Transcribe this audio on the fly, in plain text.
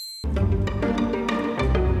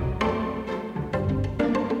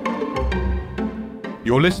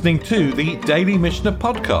You're listening to the Daily Mishnah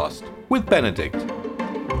Podcast with Benedict.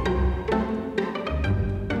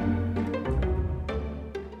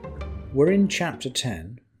 We're in chapter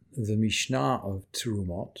 10 of the Mishnah of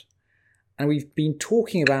Terumot, and we've been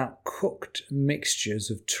talking about cooked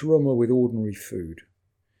mixtures of terumah with ordinary food.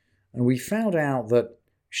 And we found out that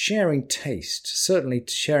sharing taste, certainly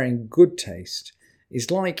sharing good taste,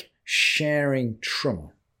 is like sharing truma.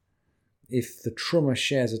 If the truma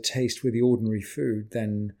shares a taste with the ordinary food,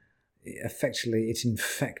 then effectively it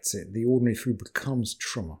infects it. The ordinary food becomes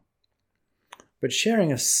truma. But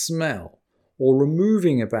sharing a smell or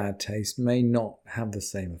removing a bad taste may not have the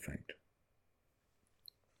same effect.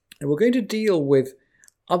 And we're going to deal with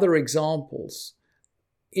other examples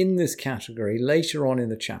in this category later on in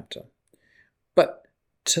the chapter. But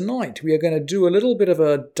tonight we are going to do a little bit of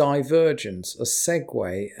a divergence, a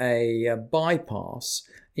segue, a bypass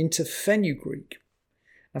into fenugreek.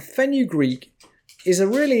 Now, fenugreek is a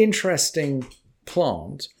really interesting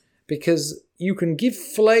plant because you can give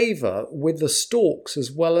flavour with the stalks as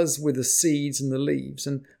well as with the seeds and the leaves.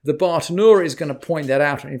 And the Bartanura is going to point that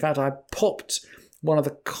out. In fact, I popped one of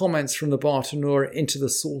the comments from the Bartanura into the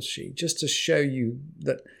source sheet just to show you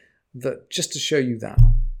that.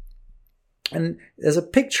 And there's a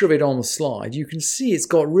picture of it on the slide. You can see it's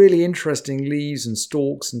got really interesting leaves and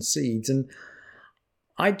stalks and seeds. And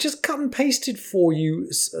I just cut and pasted for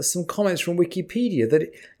you some comments from Wikipedia that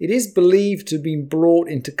it is believed to have been brought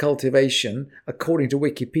into cultivation, according to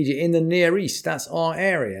Wikipedia, in the Near East. That's our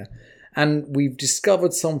area. And we've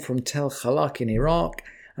discovered some from Tel Khalak in Iraq.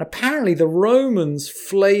 And apparently the Romans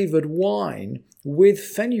flavoured wine with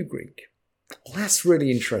fenugreek. Well, that's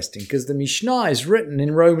really interesting because the Mishnah is written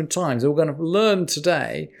in Roman times. We're going to learn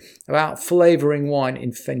today about flavouring wine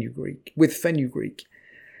with fenugreek.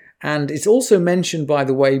 And it's also mentioned, by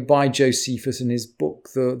the way, by Josephus in his book,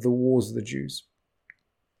 The Wars of the Jews.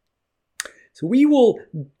 So we will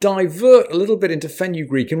divert a little bit into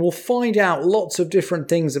fenugreek and we'll find out lots of different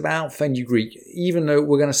things about fenugreek, even though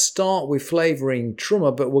we're going to start with flavouring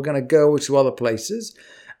truma, but we're going to go to other places.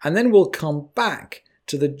 And then we'll come back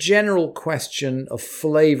to the general question of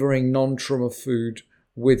flavouring non-truma food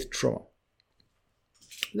with truma.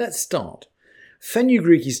 Let's start.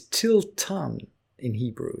 Fenugreek is tiltan in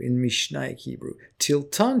Hebrew, in Mishnaic Hebrew.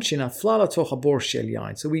 Tiltan shenafla latoch habor shel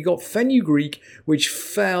yain. So we got fenugreek which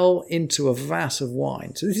fell into a vat of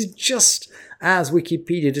wine. So this is just as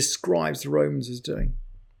Wikipedia describes the Romans as doing.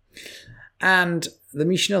 And the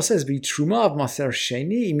Mishnah says, "V'truma maser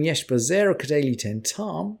sheni im yesh bazer kadei liten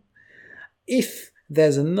tam." If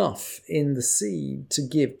there's enough in the seed to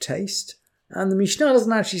give taste. And the Mishnah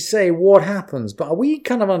doesn't actually say what happens, but we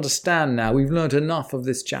kind of understand now. We've learned enough of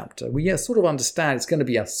this chapter. We sort of understand it's going to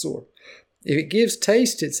be asur. If it gives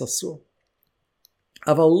taste, it's asur.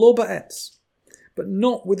 Aval lo ba'etz, but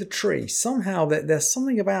not with the tree. Somehow there's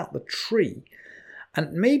something about the tree.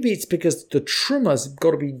 And maybe it's because the truma's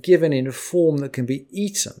got to be given in a form that can be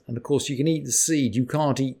eaten. And of course, you can eat the seed. You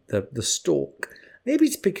can't eat the stalk. Maybe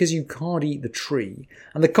it's because you can't eat the tree.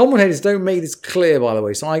 And the commentators don't make this clear, by the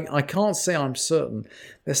way, so I can't say I'm certain.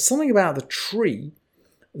 There's something about the tree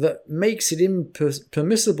that makes it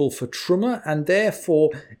impermissible for truma, and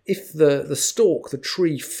therefore, if the stalk, the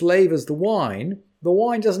tree, flavours the wine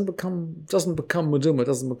doesn't become meduma,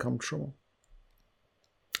 doesn't become truma.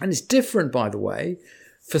 And it's different, by the way,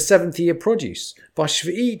 for seventh year produce.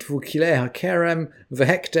 Bashv'it v'kilei hakerem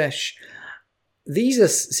v'hekdesh. These are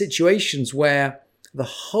situations where the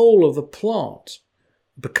whole of the plant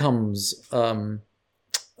becomes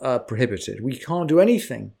prohibited. We can't do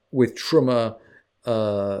anything with truma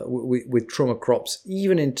with truma crops,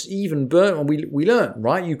 even burn. We learn,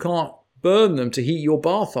 right? You can't burn them to heat your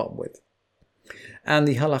bath up with. And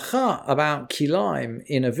the halacha about kilaim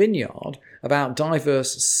in a vineyard, about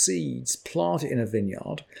diverse seeds planted in a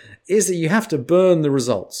vineyard, is that you have to burn the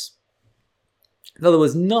results. In other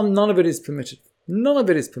words, none of it is permitted. None of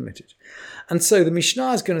it is permitted. And so the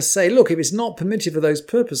Mishnah is going to say, look, if it's not permitted for those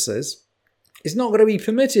purposes, it's not going to be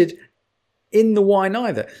permitted in the wine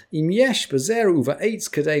either. Im yesh bazer uva eitz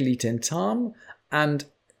kadei liten tam. And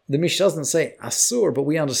the Mishnah doesn't say asur, but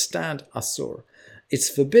we understand asur. It's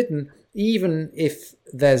forbidden even if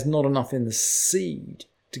there's not enough in the seed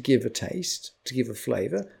to give a taste, to give a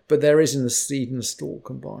flavour, but there is in the seed and the stalk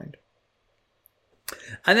combined.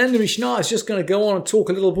 And then the Mishnah is just going to go on and talk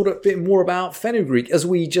a little bit more about fenugreek, as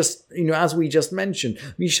we just mentioned.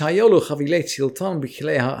 If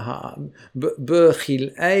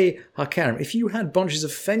you had bunches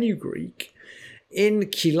of fenugreek in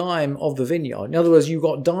kilaim of the vineyard, in other words, you've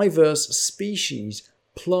got diverse species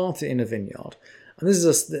planted in a vineyard, and this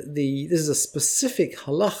is a specific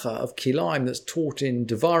halacha of kilaim that's taught in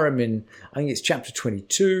Devarim in, I think it's chapter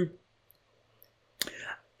 22.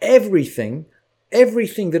 Everything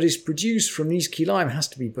that is produced from these kilaim has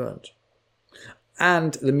to be burnt.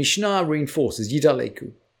 And the Mishnah reinforces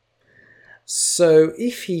Yidaleku. So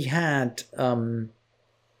if he had,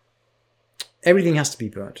 everything has to be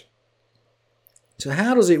burnt. So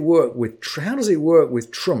how does it work with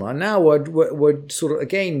truma? Now we're sort of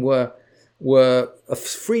again we're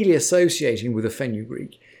freely associating with a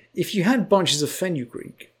fenugreek. If you had bunches of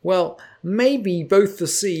fenugreek, well, maybe both the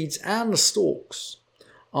seeds and the stalks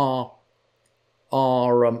are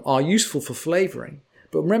useful for flavouring.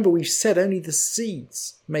 But remember, we've said only the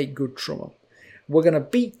seeds make good truma. We're going to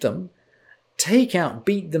beat them.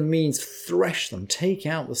 Beat them means thresh them, take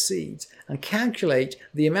out the seeds, and calculate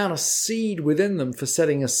the amount of seed within them for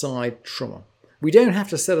setting aside truma. We don't have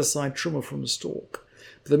to set aside truma from the stalk.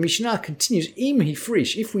 But the Mishnah continues, imhi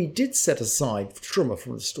frish, if we did set aside truma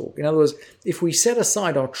from the stalk. In other words, if we set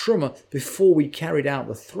aside our truma before we carried out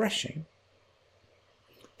the threshing,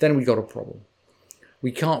 then we got a problem.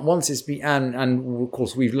 We can't, once it's been, and of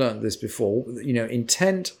course we've learned this before,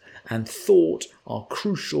 intent and thought are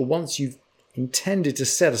crucial. Once you've intended to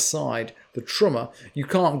set aside the truma, you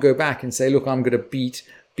can't go back and say, look, I'm going to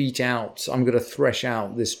I'm going to thresh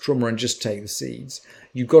out this truma and just take the seeds.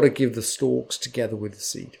 You've got to give the stalks together with the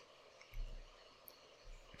seed.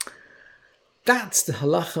 That's the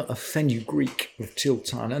halacha of fenugreek with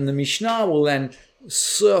tiltan, and the Mishnah will then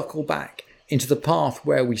circle back into the path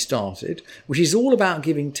where we started, which is all about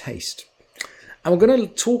giving taste. And we're going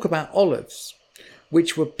to talk about olives,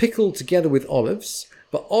 which were pickled together with olives,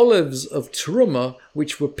 but olives of teruma,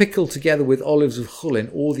 which were pickled together with olives of chulin,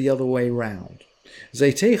 or the other way round.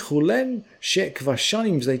 Zaytei chulin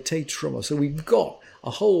shekvashanim zaytei teruma. So we've got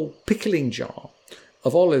a whole pickling jar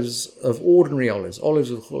of olives, of ordinary olives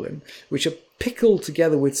of chulin, which are pickled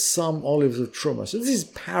together with some olives of teruma. So this is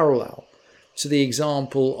parallel to the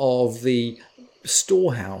example of the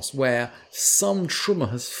storehouse where some truma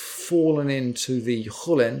has fallen into the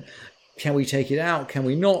chulin. Can we take it out? Can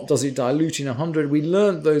we not? Does it dilute in 100? We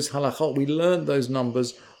learned those halachot, we learned those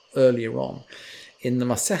numbers earlier on in the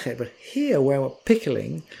Masechet. But here where we're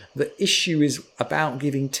pickling, the issue is about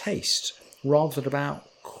giving taste rather than about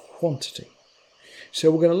quantity.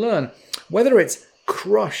 So we're going to learn whether it's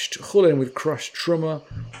crushed chulin with crushed truma,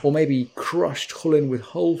 or maybe crushed chulin with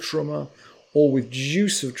whole truma, or with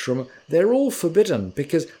juice of truma. They're all forbidden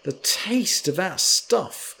because the taste of that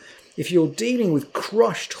stuff, if you're dealing with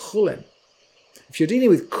crushed chulin, if you're dealing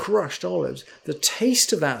with crushed olives, the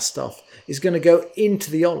taste of that stuff is going to go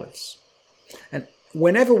into the olives. And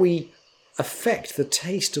whenever we affect the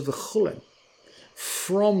taste of the chulin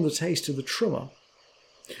from the taste of the truma,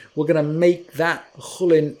 we're going to make that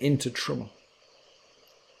chulin into truma.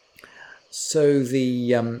 So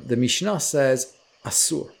the Mishnah says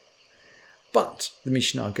asur. But the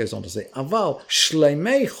Mishnah goes on to say, aval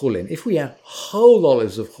shleimei chulin, if we have whole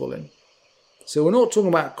olives of chulin. So we're not talking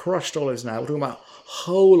about crushed olives now, we're talking about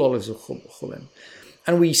whole olives of chulin.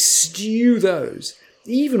 And we stew those,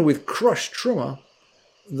 even with crushed truma,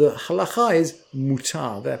 the halacha is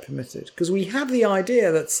mutar, they're permitted. Because we have the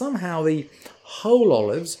idea that somehow the whole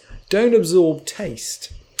olives don't absorb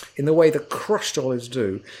taste in the way the crushed olives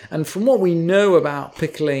do. And from what we know about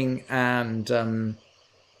pickling and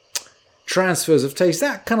transfers of taste,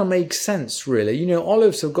 that kind of makes sense, really.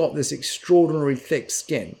 Olives have got this extraordinary thick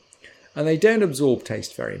skin, and they don't absorb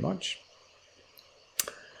taste very much.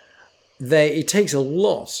 It takes a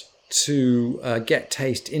lot to get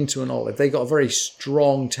taste into an olive. They've got a very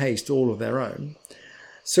strong taste all of their own.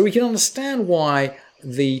 So we can understand why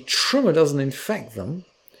the truma doesn't infect them,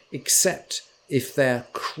 except if they're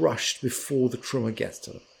crushed before the truma gets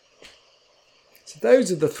to them. So those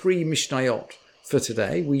are the three Mishnayot for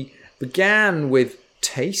today. We began with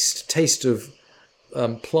taste of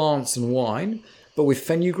plants and wine, but with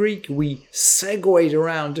fenugreek we segued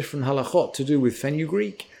around different halachot to do with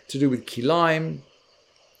fenugreek, to do with kilaim,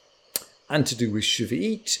 and to do with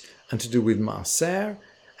shvi'it, and to do with maaser,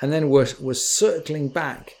 and then we're circling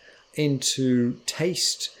back into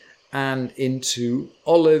taste and into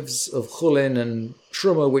olives of chulin and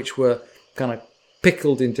truma, which were kind of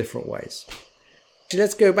pickled in different ways.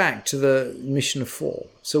 Let's go back to the Mishnah 4.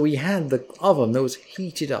 So we had the oven that was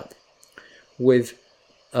heated up with,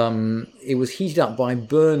 it was heated up by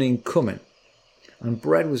burning cumin, and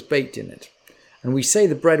bread was baked in it. And we say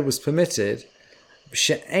the bread was permitted,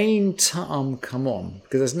 she'ein ta'am kamon,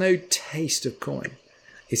 because there's no taste of cumin.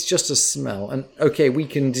 It's just a smell. And okay, we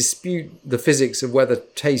can dispute the physics of whether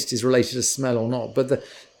taste is related to smell or not, but the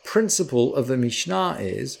principle of the Mishnah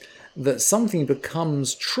is that something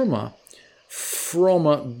becomes truma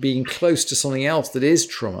from being close to something else that is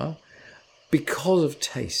truma because of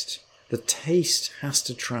taste. The taste has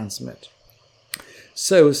to transmit.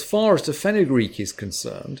 So as far as the fenugreek is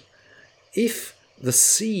concerned, if the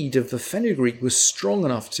seed of the fenugreek was strong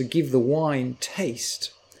enough to give the wine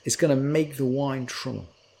taste, it's going to make the wine truma.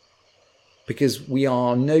 Because we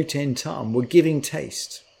are noten tam, we're giving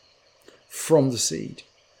taste from the seed.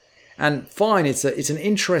 And fine, it's an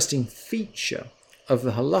interesting feature of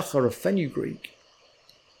the halacha of fenugreek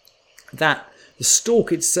that the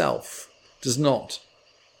stalk itself does not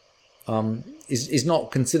is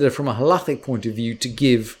not considered from a halachic point of view to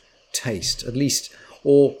give taste, at least,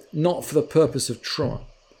 or not for the purpose of truma.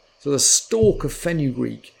 So the stalk of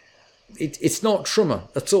fenugreek, it's not truma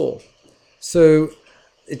at all. So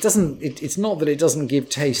it's not that it doesn't give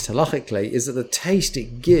taste halachically, is that the taste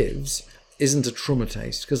it gives isn't a truma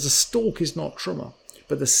taste, because the stalk is not truma,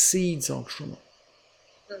 but the seeds are truma.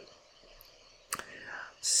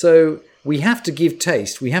 So we have to give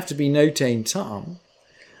taste, we have to be notein ta'am,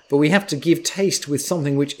 but we have to give taste with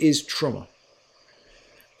something which is truma.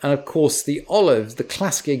 And of course the olives, the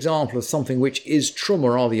classic example of something which is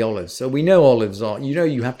truma are the olives. So we know olives are,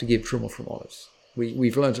 you have to give truma from olives.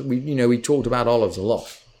 We've learned, we talked about olives a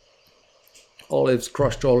lot. Olives,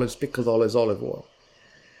 crushed olives, pickled olives, olive oil.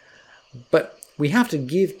 But we have to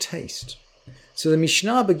give taste. So the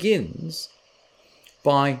Mishnah begins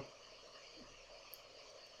by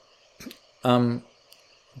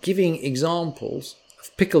giving examples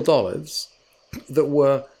of pickled olives that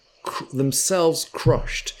were themselves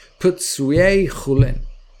crushed. Putsuyei chulin.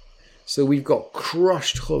 So we've got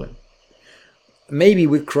crushed chulin. Maybe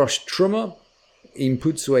with crushed truma, im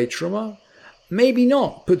putsuyei truma. Maybe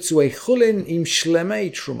not. Putsuyei chulin im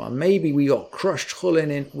shlemei truma. Maybe we got crushed chulin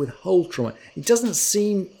in with whole truma. It doesn't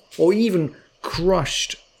seem, or even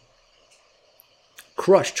crushed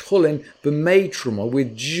chulin b'mei truma,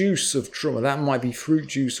 with juice of truma. That might be fruit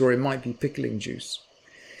juice or it might be pickling juice.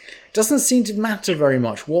 It doesn't seem to matter very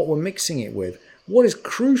much what we're mixing it with. What is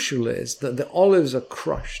crucial is that the olives are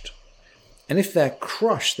crushed. And if they're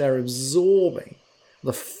crushed, they're absorbing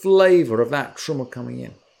the flavor of that truma coming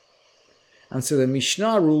in. And so the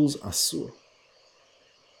Mishnah rules asur.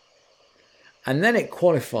 And then it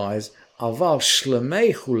qualifies aval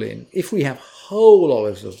shlemei chulin, if we have whole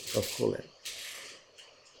olives of chulin.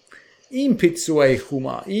 Im pitzuei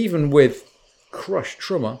chuma, even with crushed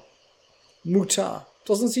truma, mutar.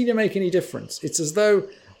 Doesn't seem to make any difference. It's as though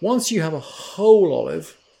once you have a whole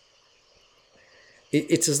olive,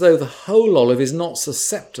 it's as though the whole olive is not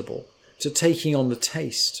susceptible to taking on the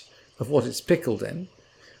taste of what it's pickled in,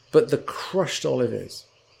 but the crushed olive is.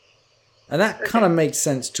 And that kind of makes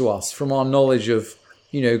sense to us from our knowledge of,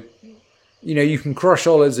 you can crush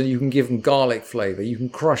olives and you can give them garlic flavor. You can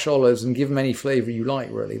crush olives and give them any flavor you like,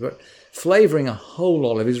 really. But flavoring a whole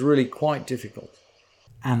olive is really quite difficult.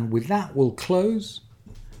 And with that, we'll close.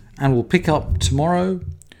 And we'll pick up tomorrow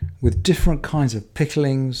with different kinds of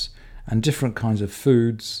picklings and different kinds of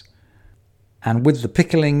foods. And with the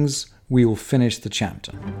picklings, we will finish the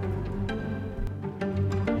chapter.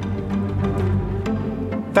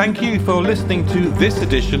 Thank you for listening to this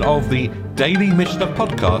edition of the Daily Mishnah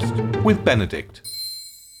Podcast with Benedict.